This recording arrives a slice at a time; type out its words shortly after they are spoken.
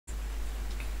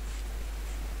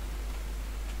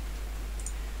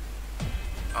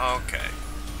Okay,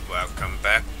 welcome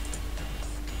back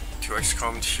to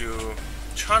Xcom 2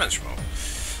 challenge mode.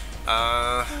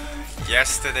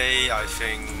 Yesterday I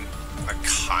think I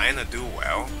kinda do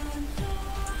well,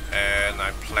 and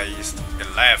I placed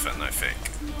 11, I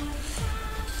think.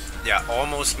 Yeah,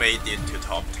 almost made it to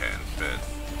top 10, but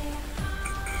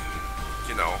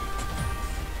you know,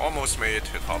 almost made it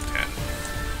to top 10.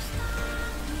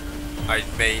 I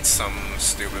made some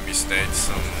stupid mistakes,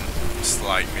 some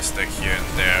slight mistake here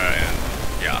and there, and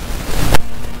yeah,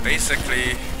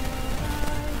 basically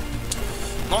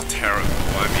not terrible,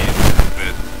 I mean,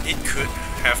 but it could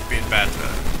have been better,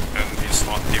 and it's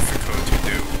not difficult to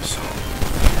do, so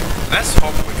let's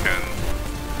hope we can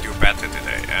do better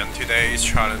today. And today's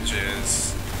challenge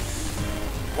is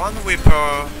one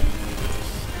whipper,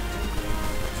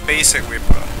 basic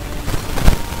whipper,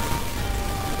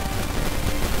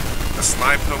 a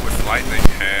sniper with lightning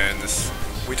hands.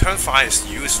 Return fire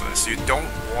is useless, you don't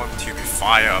want to be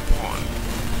fired upon.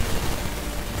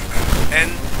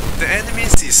 And the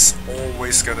enemies is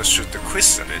always gonna shoot the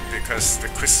chrysalid because the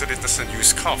chrysalid doesn't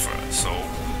use cover, so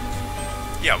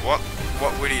yeah, what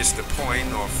really is the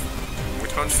point of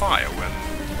return fire when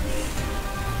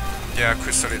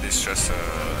chrysalid is just a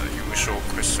usual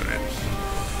chrysalid.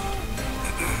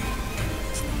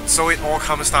 So it all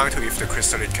comes down to if the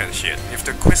chrysalid can hit. If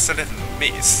the chrysalid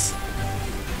miss,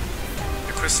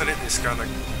 the chrysalid is gonna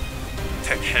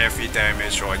take heavy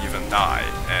damage or even die,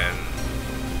 and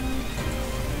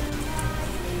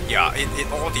yeah,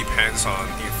 it all depends on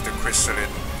if the chrysalid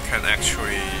can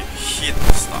actually hit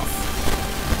the stuff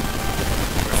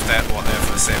with that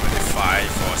whatever 75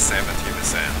 or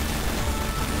 70%.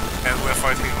 And we're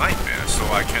fighting nightmares, so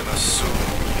I can assume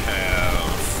we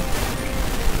have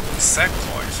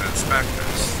sectoids and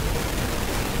specters.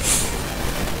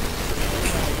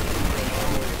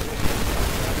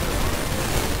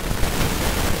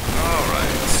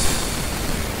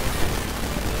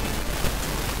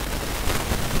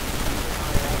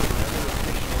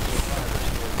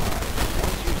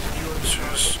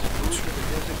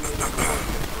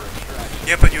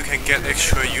 Yeah, but you can get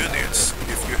extra units.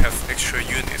 If you have extra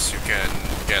units, you can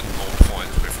get more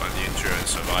points with uninjured and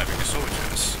surviving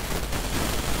soldiers.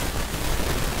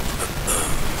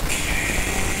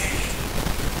 Okay.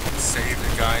 Save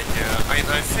the guy here.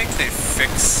 I think they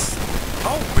fix.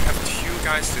 Oh, we have 2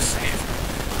 guys to save.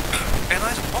 And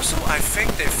I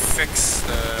think they fixed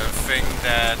the thing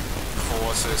that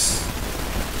causes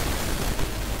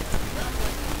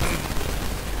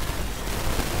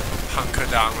hunker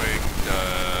downing the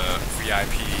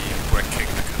VIP breaking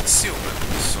the concealment,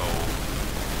 so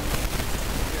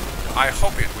I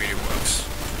hope it really works.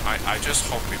 I just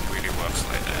hope it really works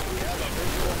like that.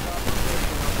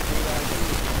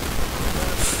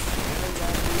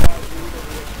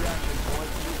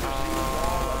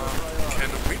 Can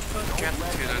we get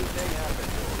to the...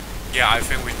 Yeah, I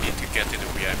think we need to get to the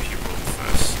VIP room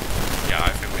first. Yeah,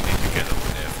 I think we need to get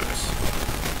over there first.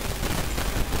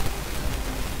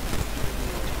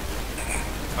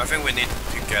 I think we need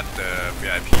to get the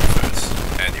VIP first,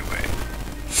 anyway.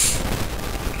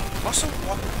 Also,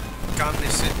 what gun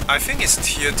is it? I think it's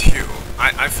tier 2.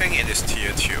 I think it is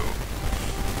tier 2.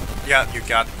 Yeah, you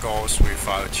got ghosts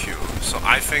without 2, so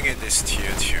I think it is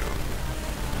tier 2.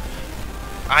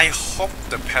 I hope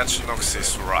the patch notes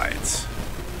is right.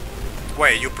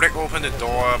 Wait, you break open the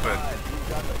door, but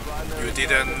you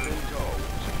didn't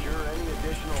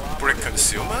break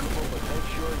concealment?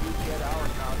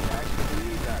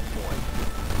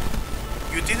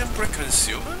 You didn't break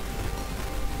concealment?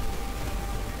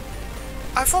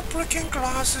 I thought breaking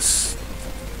glasses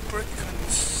break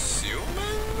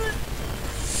concealment?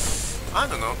 I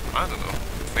don't know.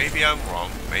 Maybe I'm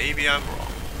wrong.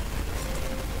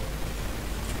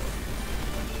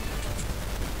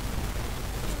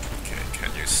 Okay,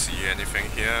 can you see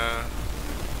anything here?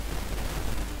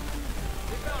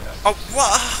 Oh,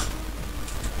 what?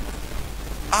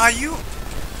 Are you...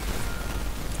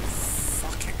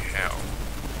 Fucking hell.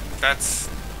 That's...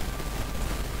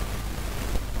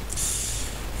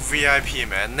 VIP,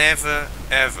 man. Never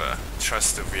ever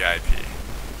trust the VIP.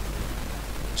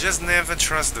 Just never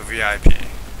trust the VIP.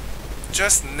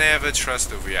 Just never trust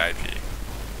the VIP.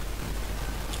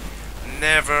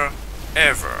 Never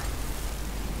ever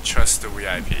trust the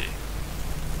VIP.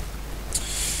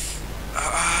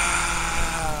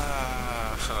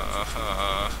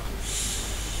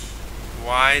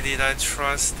 Why did I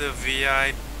trust the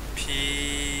VIP?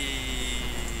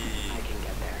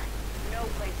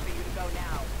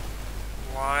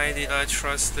 Why did I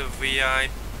trust the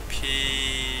VIP?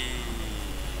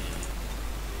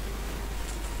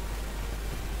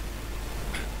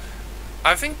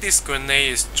 I think this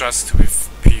grenade is just to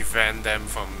prevent them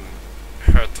from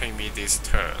hurting me this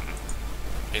turn,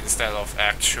 instead of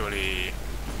actually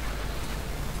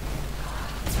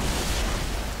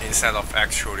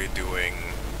doing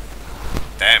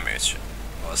damage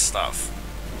or stuff.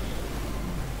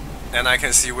 And I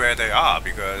can see where they are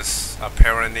because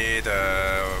apparently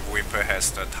the Reaper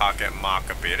has the target mark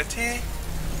ability.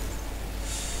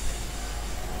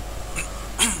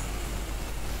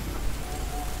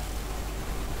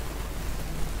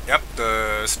 Yep,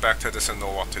 the Spectre doesn't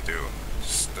know what to do.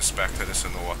 The Spectre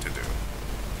doesn't know what to do.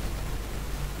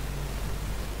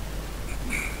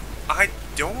 I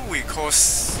don't recall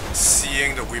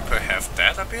seeing the Reaper have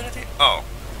that ability. Oh,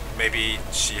 maybe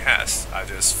she has. I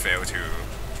just failed to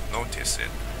notice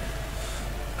it.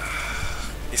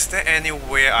 Is there any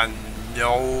way I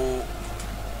know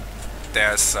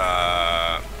there's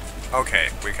okay,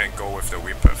 we can go with the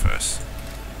Reaper first.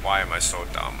 Why am I so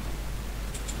dumb?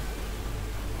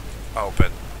 Oh,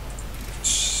 but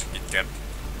it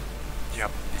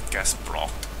gets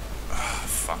blocked.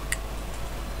 Fuck.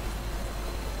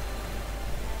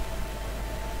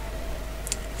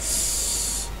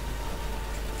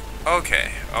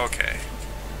 Okay.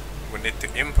 We need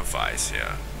to improvise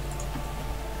here.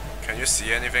 Can you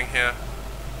see anything here?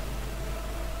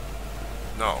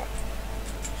 No.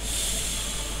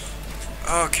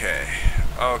 Okay.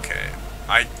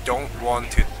 I don't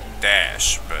want to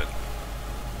dash, but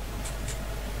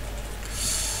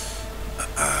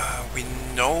we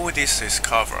know this is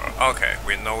cover. Okay,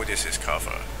 we know this is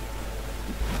cover.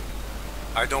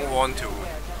 I don't want to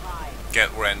get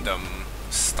random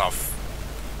stuff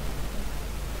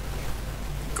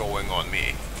going on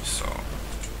me, so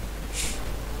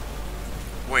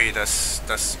wait,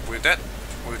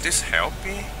 will this help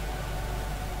me?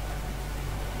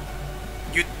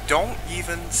 You don't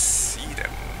even see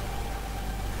them.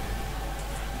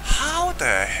 How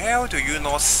the hell do you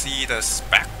not see the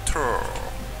Spectre?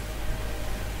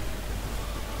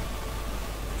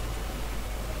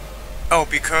 Oh,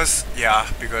 because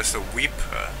the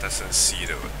Reaper doesn't see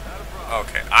the...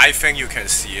 Okay, I think you can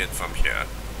see it from here.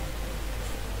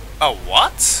 Oh,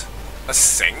 what? A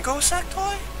single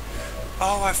sectoid?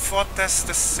 Oh, I thought that's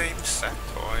the same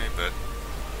sectoid, but...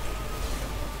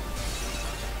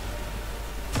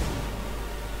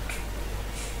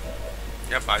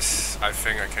 Yep, I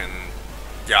think I can...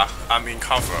 Yeah, I'm in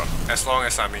cover. As long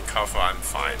as I'm in cover, I'm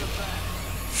fine.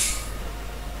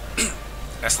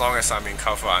 As long as I'm in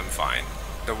cover, I'm fine.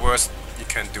 The worst you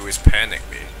can do is panic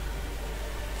me.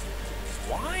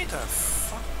 Why the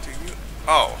fuck do you...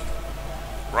 Oh.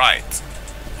 Right.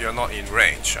 You're not in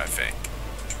range, I think.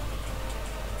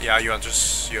 Yeah, you're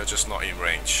just not in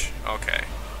range. Okay.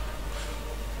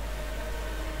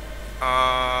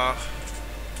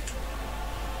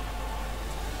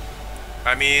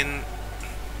 I mean,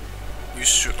 you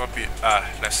should not be.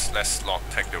 Let's not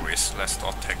take the risk. Let's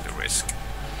not take the risk.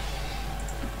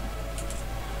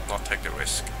 Not take the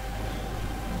risk.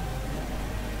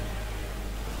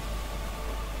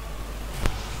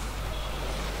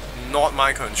 Not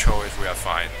mind control if we are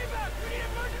fine.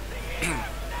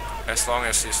 As long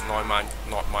as it's not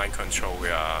mind control, we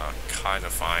are kind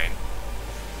of fine.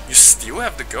 You still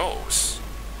have the ghost.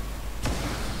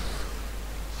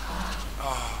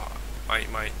 Oh,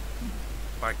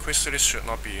 my Chrysalis should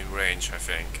not be in range, I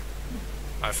think.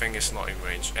 I think it's not in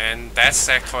range. And that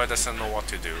sectoid doesn't know what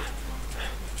to do.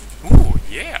 Ooh,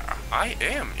 yeah, I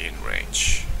am in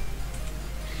range.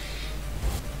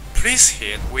 Please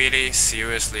hit, really,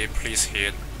 seriously, please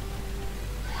hit.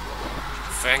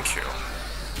 Thank you.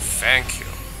 Thank you.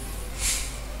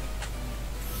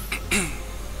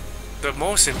 The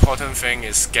most important thing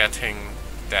is getting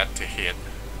that to hit.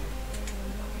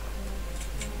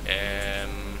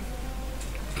 And...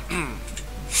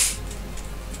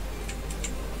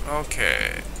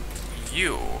 okay,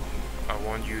 I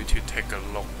want you to take a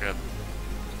look at...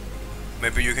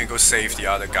 Maybe you can go save the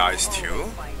other guys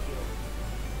too?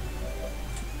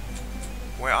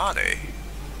 Where are they?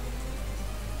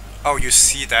 Oh, you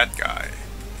see that guy.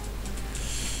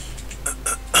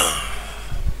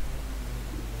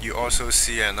 You also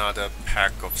see another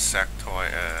pack of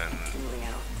sectoid and...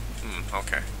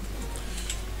 okay.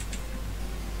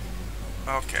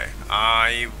 Okay,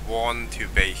 I want to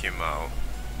bait him out.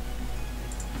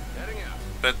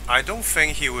 But I don't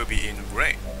think he will be in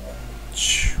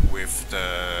range with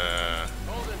the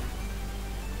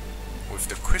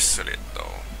Chrysalis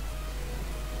though.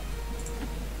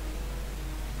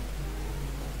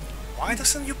 Why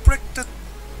doesn't you break the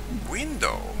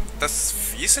window? Does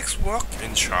physics work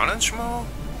in challenge mode?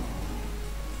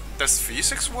 Does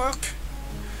physics work?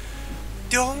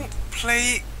 Don't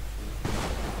play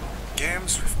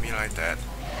games with me like that.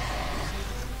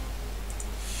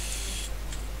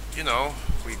 You know,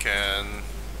 we can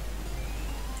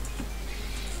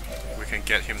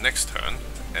get him next turn,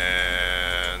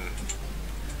 and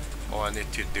all I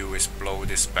need to do is blow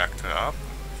this Spectre up.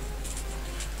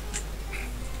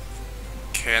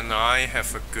 Can I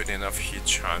have a good enough hit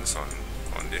chance on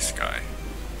this guy?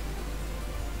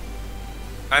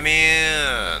 I'm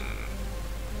in.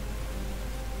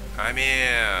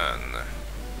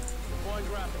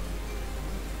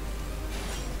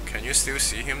 Can you still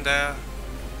see him there?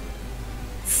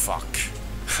 Fuck.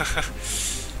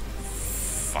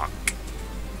 Fuck.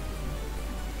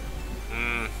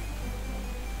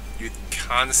 You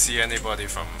can't see anybody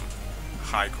from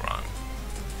high ground.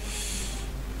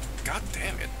 God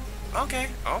damn it. Okay,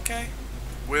 okay.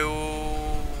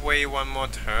 We'll wait one more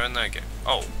turn again.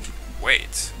 Oh,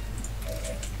 wait.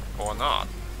 Or not.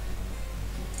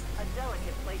 A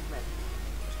delicate placement.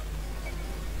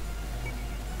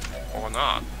 Or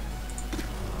not.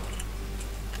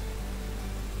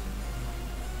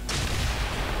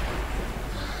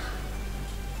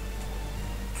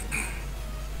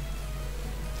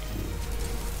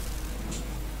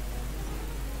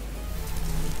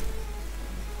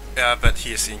 Yeah, but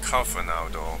he's in cover now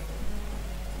though.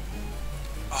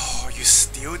 Oh, you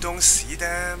still don't see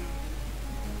them?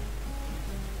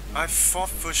 I thought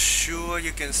for sure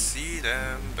you can see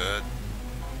them, but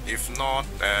if not,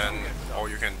 then all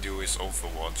you can do is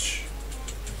Overwatch.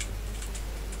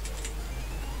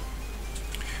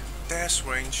 Dash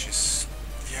range is...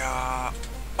 yeah...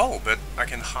 oh, but I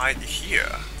can hide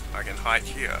here. I can hide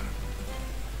here.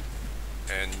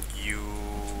 And you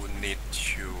need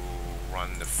to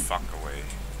run the fuck away.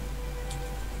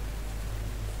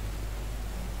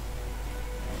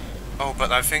 Oh,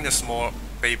 but I think the small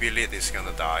baby lid is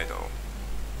gonna die though.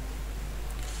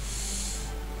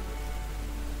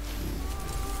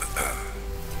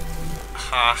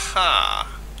 Haha,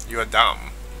 you're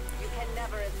dumb. You can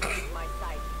never escape my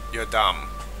sight. You're dumb.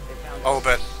 Oh,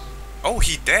 but... oh,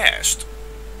 he dashed.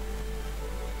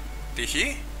 Did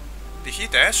he? Did he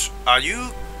dash? Are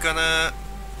you gonna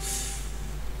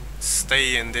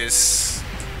stay in this?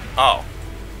 Oh,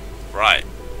 right.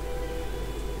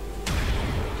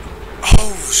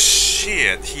 Oh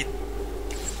shit, he...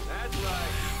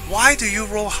 why do you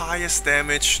roll highest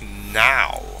damage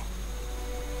now?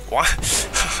 Why?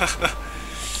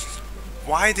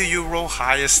 Why do you roll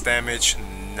highest damage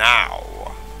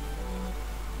now?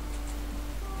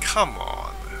 Come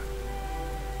on.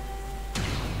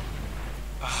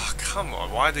 Ah, come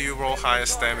on, why do you roll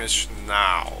highest damage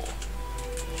now?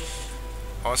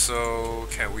 Also,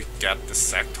 can we get the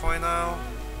sectoid now?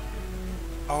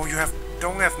 Oh, you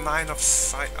don't have 9 of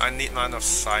sight. I need 9 of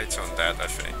sight on that, I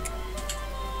think.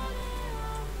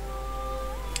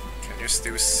 Can you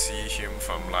still see him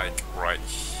from like right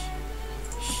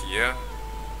here?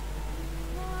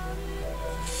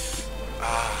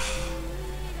 Ah,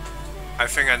 I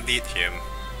think I need him.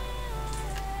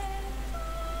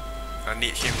 I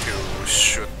need him to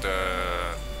shoot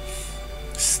the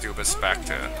stupid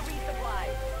Spectre.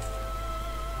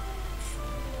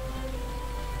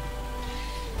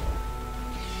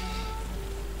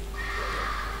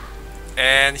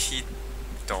 And he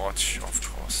dodged, of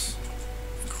course.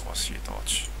 Of course he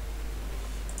dodged.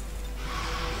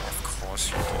 Of course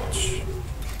he dodged.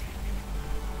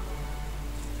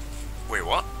 Wait,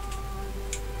 what?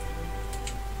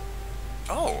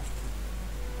 Oh!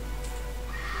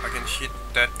 I can hit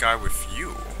that guy with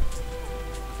you.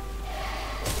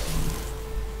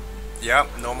 Yep,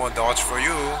 no more dodge for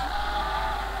you.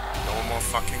 No more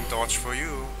fucking dodge for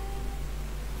you.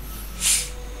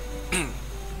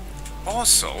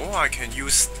 Also, I can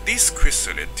use this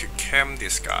chrysalid to cam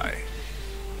this guy.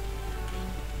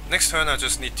 Next turn I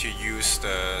just need to use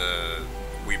the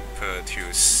whipper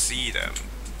to see them,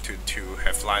 to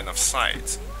have line of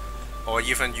sight. Or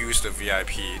even use the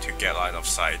VIP to get line of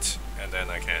sight, and then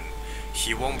I can...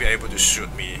 he won't be able to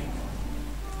shoot me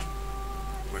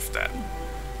with that.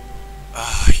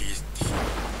 Ah, he's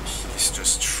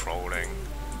just trolling.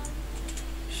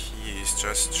 He is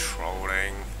just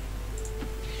trolling.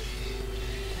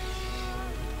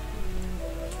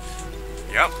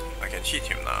 Yep, I can hit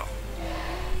him now.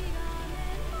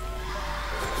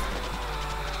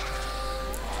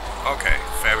 Okay,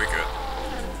 very good.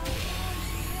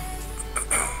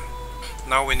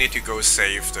 Now we need to go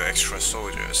save the extra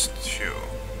soldiers too.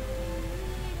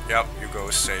 Yep, you go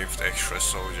save the extra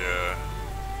soldier.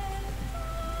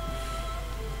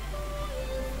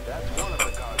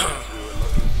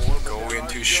 Go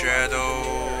into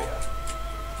shadow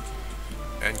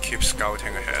and keep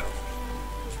scouting ahead.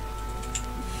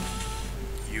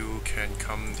 You can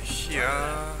come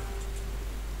here.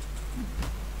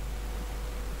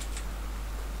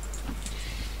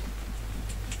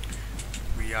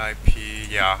 VIP,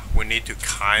 yeah, we need to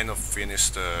kind of finish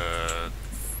the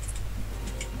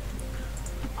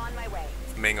On my way.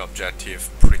 main objective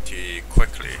pretty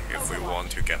quickly if we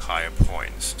want to get higher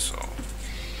points, so.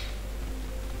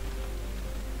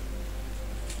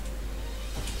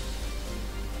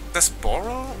 Let's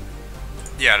borrow?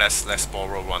 Yeah, let's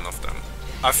borrow one of them.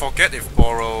 I forget if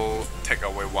borrow take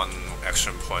away one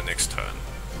action point next turn.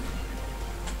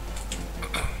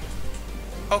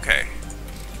 Okay.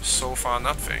 So far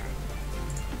nothing.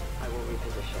 I will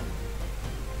reposition.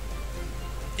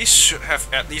 It should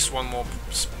have at least one more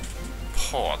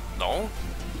port, no?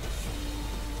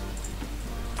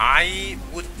 I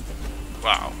would...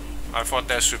 Wow. I thought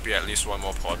there should be at least one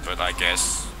more port, but I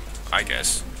guess...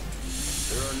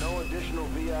 There are no additional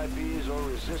VIPs or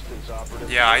resistance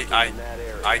operatives Yeah, in that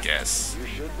area. I guess. You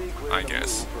should be clear I to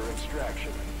guess. move for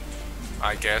extraction.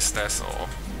 I guess that's all.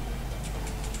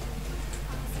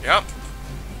 Yep.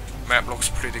 Map looks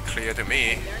pretty clear to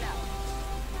me. There now.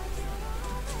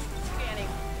 Scanning.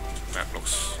 Map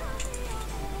looks...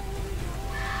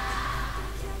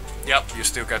 Yep, you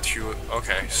still got two...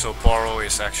 Okay, so borrow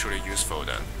is actually useful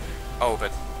then. Oh,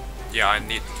 but... Yeah, I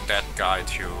need that guy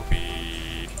to be...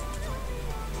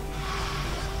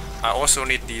 I also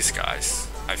need these guys,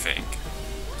 I think,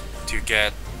 to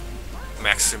get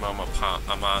maximum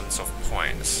amounts of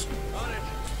points.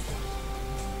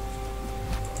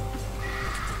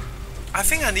 I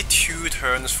think I need 2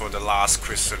 turns for the last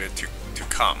chrysalid to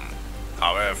come,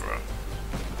 however.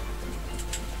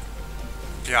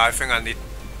 Yeah, I think I need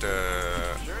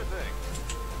the Sure thing.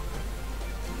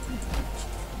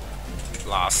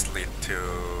 last lead to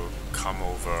come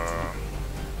over.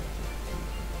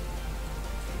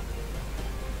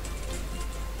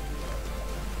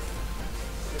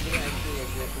 The VIP is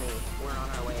with me. We're on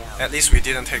our way out. At least we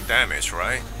didn't take damage,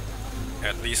 right?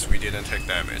 At least we didn't take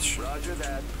damage. Roger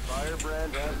that.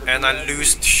 Firebrand has the And I VIP.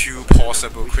 lose 2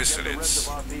 possible We should get the rest chrysalids.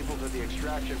 of our people to the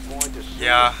extraction point as soon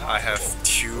Yeah, as I have possible.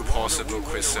 2 The longer possible we wait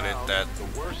chrysalids around, that the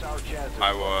worse our chances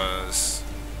I are. was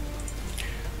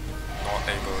not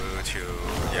able to...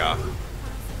 Yeah,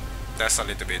 that's a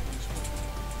little bit...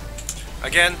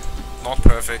 Again, not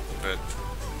perfect, but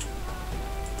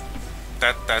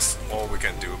that's all we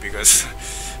can do, because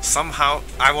somehow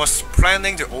I was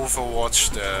planning to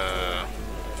overwatch the...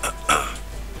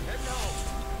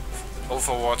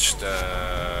 overwatch the...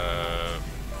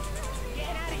 Get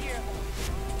out of here.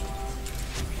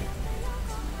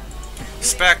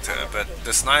 Spectre, but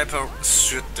the sniper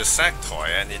shoot the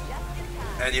sectoid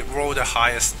and it rolled the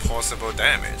highest possible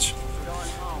damage. We're going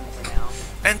home for now.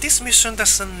 And this mission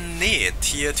doesn't need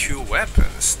tier 2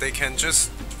 weapons. They can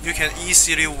just... You can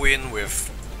easily win with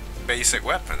basic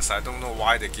weapons. I don't know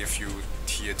why they give you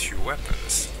tier 2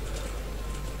 weapons.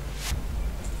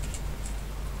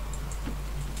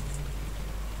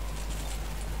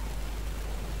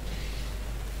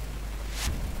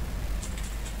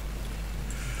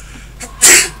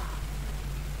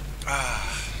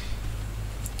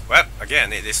 Well,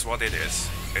 again, it is what it is.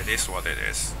 It is what it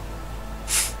is.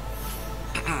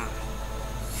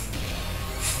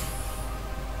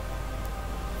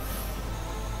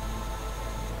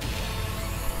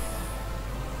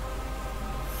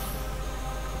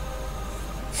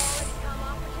 Xcom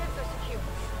operatives are secure.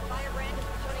 Firebrand is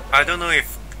returning to I don't know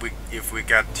if we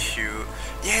got 2.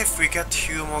 Yeah, if we get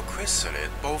 2 more chrysalid,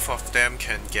 both of them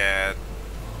can get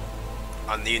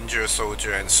an injured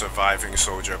soldier and surviving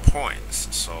soldier points.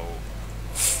 So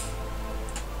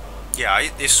yeah,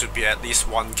 it should be at least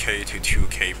 1k to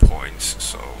 2k points.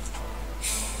 So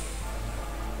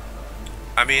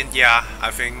I mean, yeah, I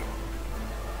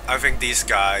think these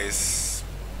guys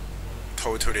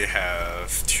totally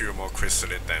have 2 more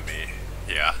chrysalid than me.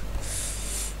 Yeah.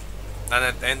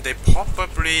 And they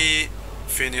probably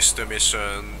finished the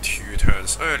mission 2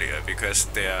 turns earlier because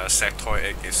their sectoid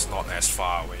egg is not as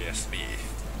far away as me.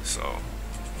 So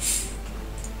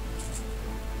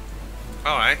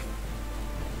alright.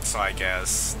 So I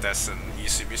guess that's an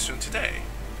easy mission today.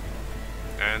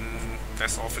 And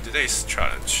that's all for today's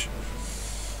challenge.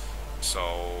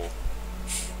 So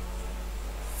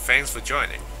thanks for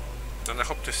joining, and I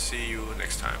hope to see you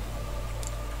next time.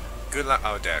 Good luck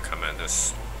out there,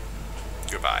 Commanders.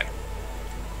 Goodbye.